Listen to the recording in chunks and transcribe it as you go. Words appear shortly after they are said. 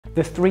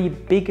The three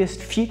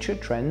biggest future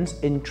trends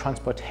in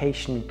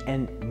transportation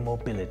and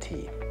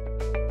mobility.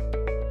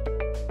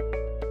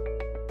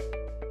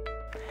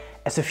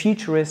 As a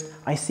futurist,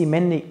 I see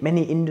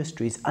many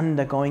industries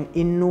undergoing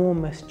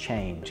enormous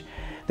change.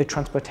 The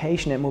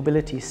transportation and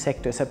mobility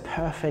sector is a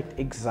perfect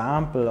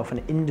example of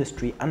an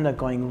industry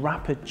undergoing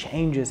rapid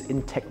changes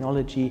in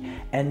technology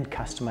and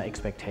customer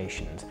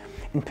expectations.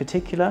 In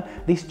particular,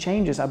 these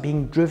changes are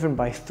being driven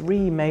by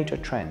three major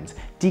trends: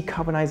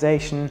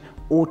 decarbonization,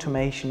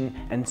 automation,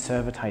 and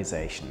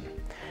servitization.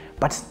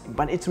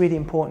 But it's really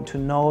important to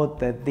note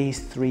that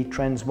these three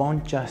trends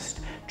won't just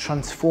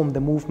transform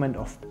the movement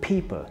of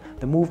people.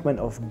 The movement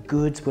of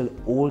goods will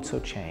also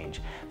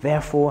change.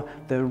 Therefore,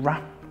 the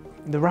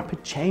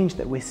rapid change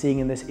that we're seeing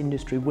in this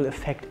industry will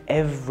affect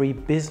every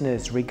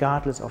business,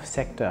 regardless of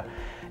sector,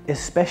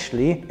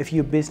 especially if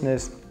your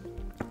business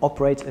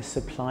operates a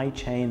supply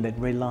chain that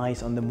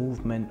relies on the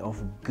movement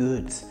of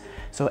goods.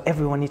 So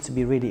everyone needs to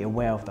be really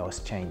aware of those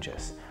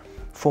changes.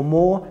 For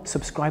more,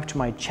 subscribe to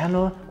my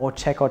channel or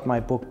check out my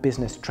book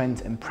Business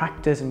Trends in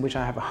Practice, in which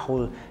I have a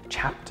whole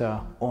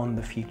chapter on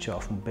the future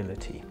of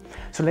mobility.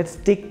 So let's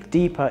dig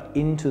deeper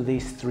into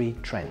these three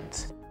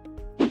trends.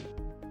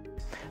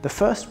 The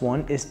first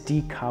one is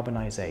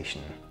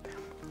decarbonization.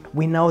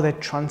 We know that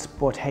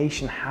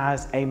transportation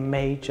has a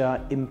major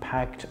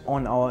impact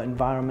on our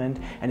environment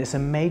and is a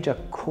major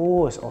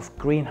cause of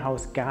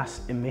greenhouse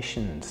gas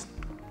emissions.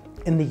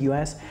 In the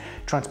US,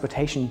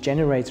 transportation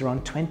generates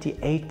around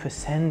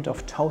 28%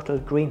 of total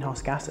greenhouse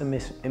gas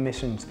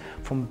emissions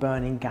from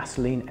burning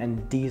gasoline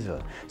and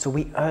diesel. So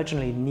we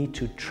urgently need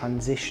to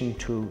transition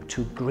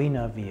to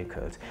greener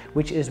vehicles,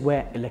 which is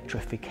where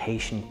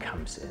electrification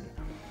comes in.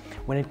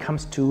 When it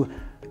comes to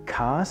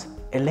cars,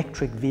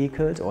 electric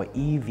vehicles, or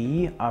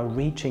EV, are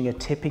reaching a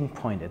tipping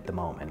point at the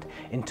moment.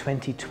 In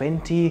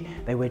 2020,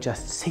 they were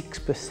just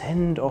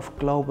 6% of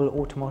global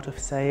automotive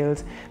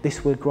sales.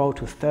 This will grow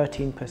to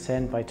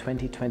 13% by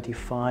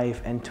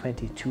 2025 and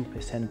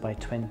 22% by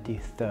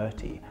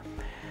 2030.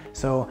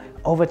 So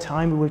over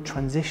time, we will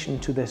transition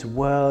to this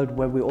world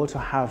where we also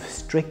have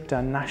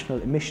stricter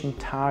national emission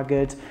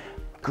targets,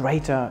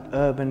 greater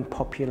urban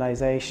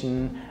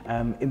population,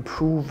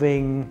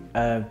 improving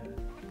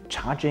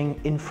charging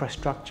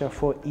infrastructure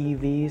for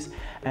EVs,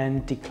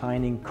 and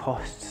declining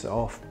costs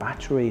of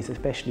batteries,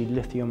 especially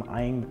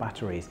lithium-ion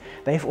batteries.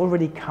 They've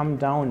already come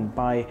down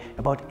by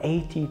about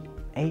 80%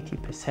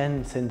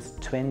 since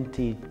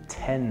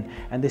 2010,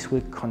 and this will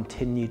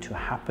continue to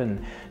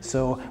happen.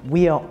 So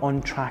we are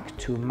on track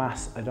to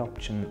mass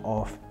adoption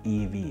of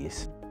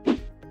EVs.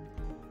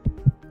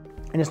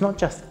 And it's not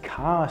just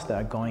cars that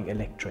are going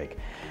electric.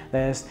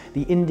 There's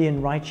the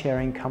Indian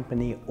ride-sharing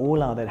company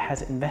Ola that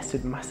has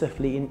invested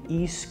massively in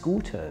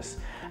e-scooters,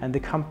 and the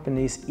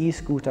company's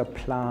e-scooter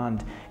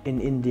plant in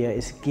India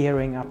is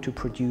gearing up to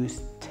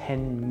produce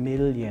 10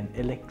 million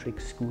electric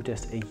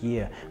scooters a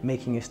year,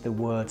 making it the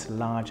world's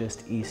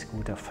largest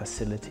e-scooter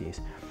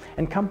facilities.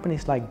 And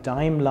companies like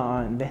Daimler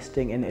are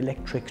investing in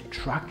electric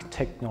truck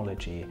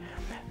technology.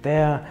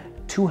 Their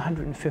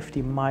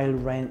 250-mile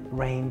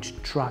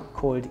range truck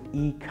called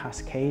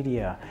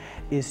e-Cascadia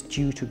is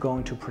due to go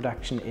into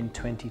production in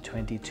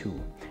 2022.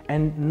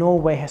 And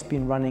Norway has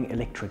been running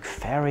electric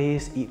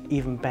ferries.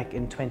 Even back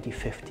in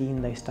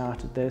 2015 they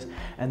started this,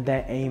 and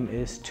their aim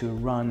is to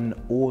run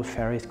all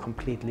ferries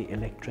completely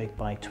electric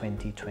by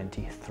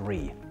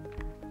 2023.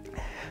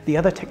 The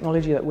other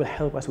technology that will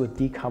help us with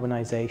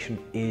decarbonization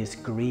is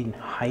green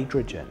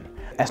hydrogen.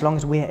 As long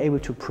as we are able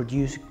to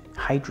produce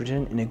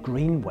hydrogen in a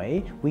green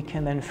way, we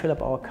can then fill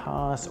up our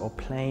cars or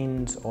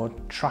planes or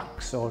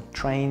trucks or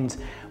trains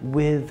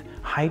with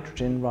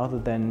hydrogen rather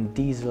than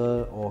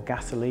diesel or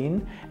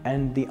gasoline,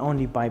 and the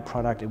only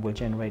byproduct it will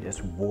generate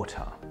is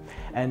water.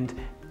 And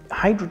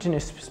hydrogen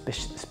is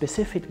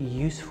specifically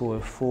useful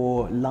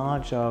for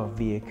larger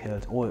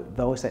vehicles or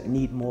those that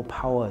need more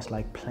powers,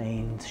 like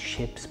planes,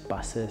 ships,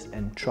 buses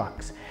and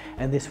trucks.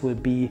 And this will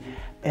be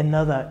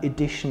another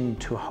addition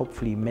to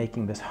hopefully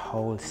making this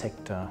whole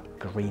sector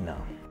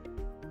greener.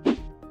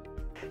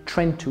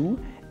 Trend 2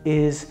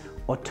 is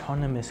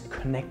autonomous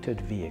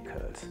connected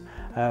vehicles.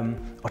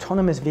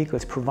 Autonomous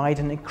vehicles provide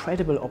an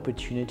incredible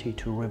opportunity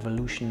to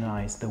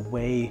revolutionize the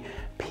way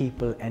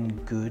people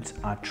and goods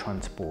are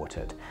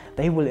transported.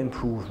 They will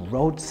improve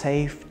road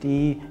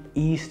safety,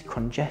 ease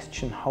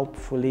congestion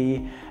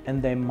hopefully,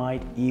 and they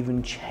might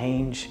even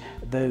change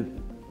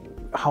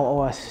how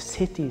our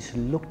cities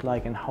look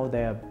like and how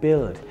they are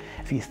built.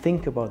 If you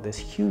think about this,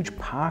 huge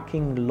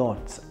parking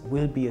lots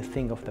will be a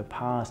thing of the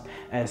past,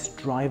 as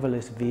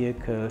driverless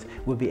vehicles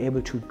will be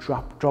able to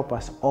drop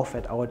us off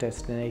at our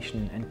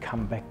destination and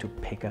come back to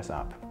pick us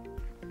up.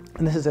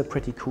 And this is a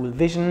pretty cool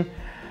vision.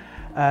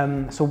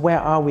 So where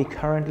are we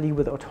currently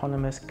with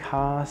autonomous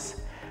cars?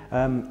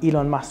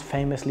 Elon Musk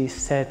famously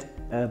said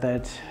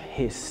that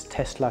his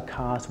Tesla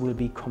cars will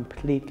be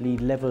completely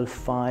level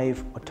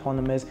 5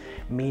 autonomous,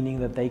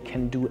 meaning that they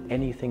can do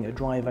anything a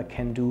driver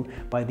can do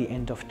by the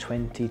end of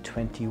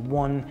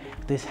 2021.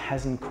 This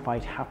hasn't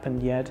quite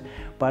happened yet,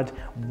 but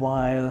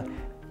while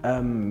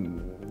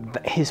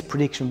his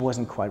prediction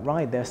wasn't quite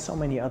right. There's so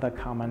many other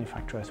car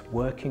manufacturers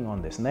working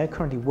on this, and they're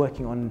currently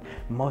working on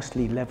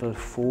mostly level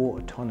 4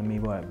 autonomy,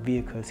 where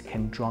vehicles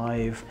can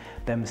drive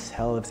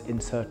themselves in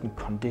certain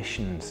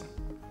conditions.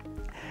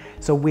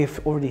 So we've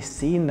already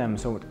seen them,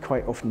 so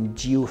quite often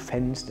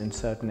geo-fenced in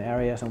certain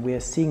areas, and we are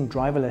seeing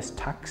driverless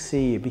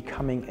taxi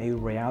becoming a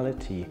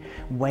reality.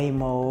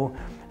 Waymo,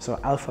 so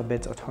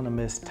Alphabet's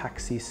autonomous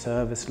taxi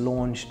service,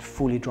 launched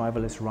fully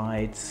driverless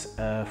rides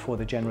for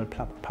the general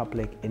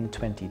public in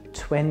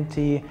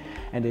 2020,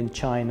 and in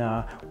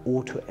China,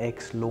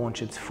 AutoX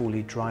launched its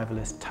fully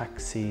driverless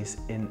taxis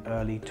in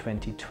early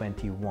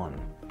 2021.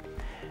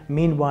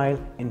 Meanwhile,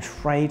 in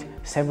freight,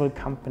 several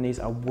companies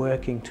are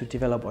working to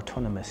develop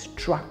autonomous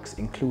trucks,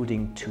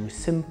 including Too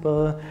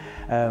Simple,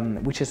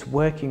 which is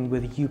working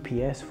with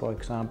UPS, for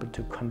example,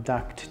 to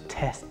conduct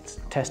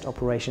test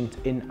operations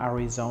in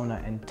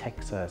Arizona and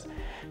Texas.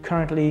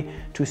 Currently,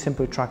 Too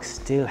Simple trucks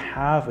still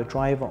have a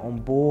driver on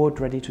board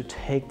ready to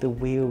take the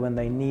wheel when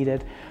they need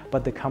it,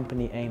 but the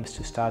company aims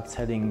to start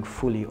selling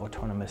fully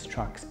autonomous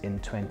trucks in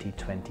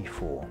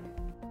 2024.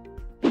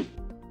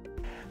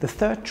 The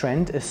third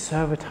trend is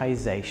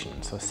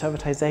servitization. So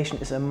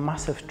servitization is a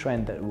massive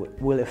trend that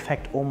will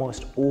affect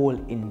almost all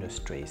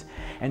industries,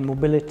 and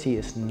mobility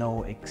is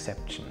no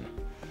exception.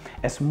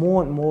 As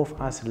more and more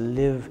of us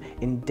live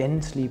in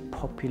densely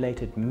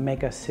populated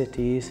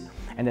megacities,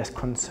 and as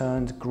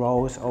concerns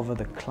grows over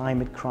the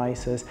climate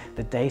crisis,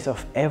 the days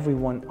of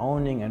everyone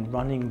owning and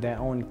running their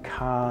own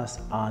cars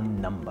are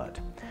numbered.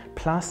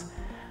 Plus,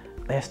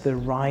 there's the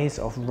rise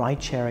of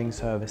ride-sharing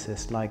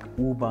services like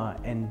Uber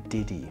and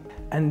Didi.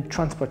 And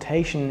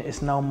transportation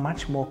is now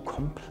much more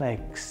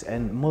complex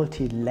and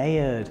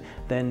multi-layered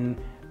than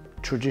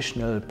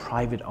traditional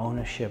private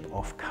ownership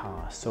of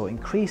cars. So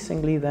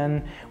increasingly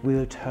then,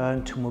 we'll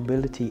turn to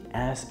mobility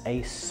as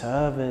a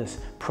service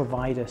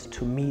providers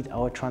to meet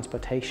our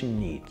transportation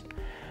needs.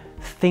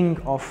 Think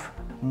of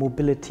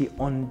mobility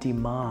on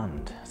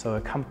demand. So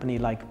a company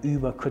like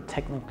Uber could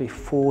technically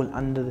fall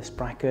under this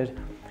bracket,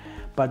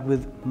 but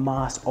with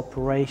mass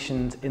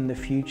operations in the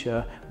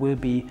future,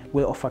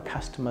 will offer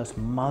customers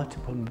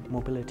multiple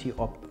mobility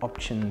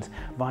options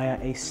via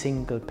a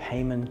single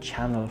payment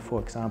channel,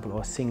 for example,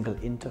 or single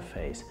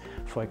interface.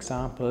 For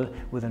example,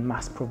 with a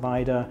mass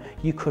provider,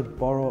 you could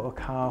borrow a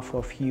car for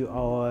a few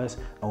hours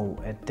or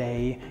a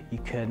day. You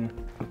can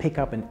pick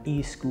up an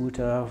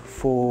e-scooter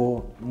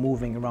for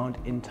moving around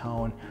in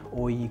town,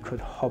 or you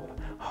could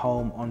hop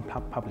home on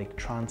public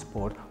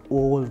transport,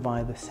 all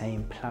via the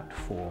same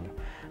platform.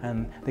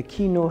 And the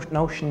key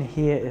notion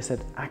here is that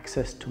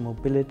access to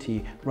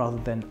mobility rather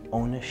than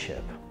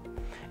ownership.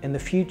 In the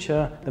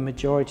future, the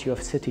majority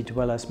of city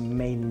dwellers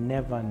may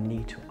never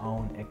need to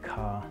own a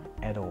car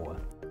at all.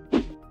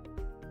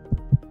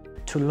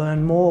 To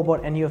learn more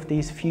about any of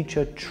these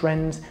future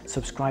trends,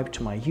 subscribe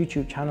to my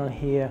YouTube channel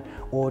here,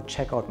 or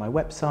check out my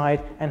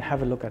website and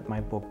have a look at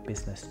my book,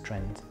 Business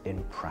Trends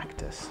in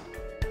Practice.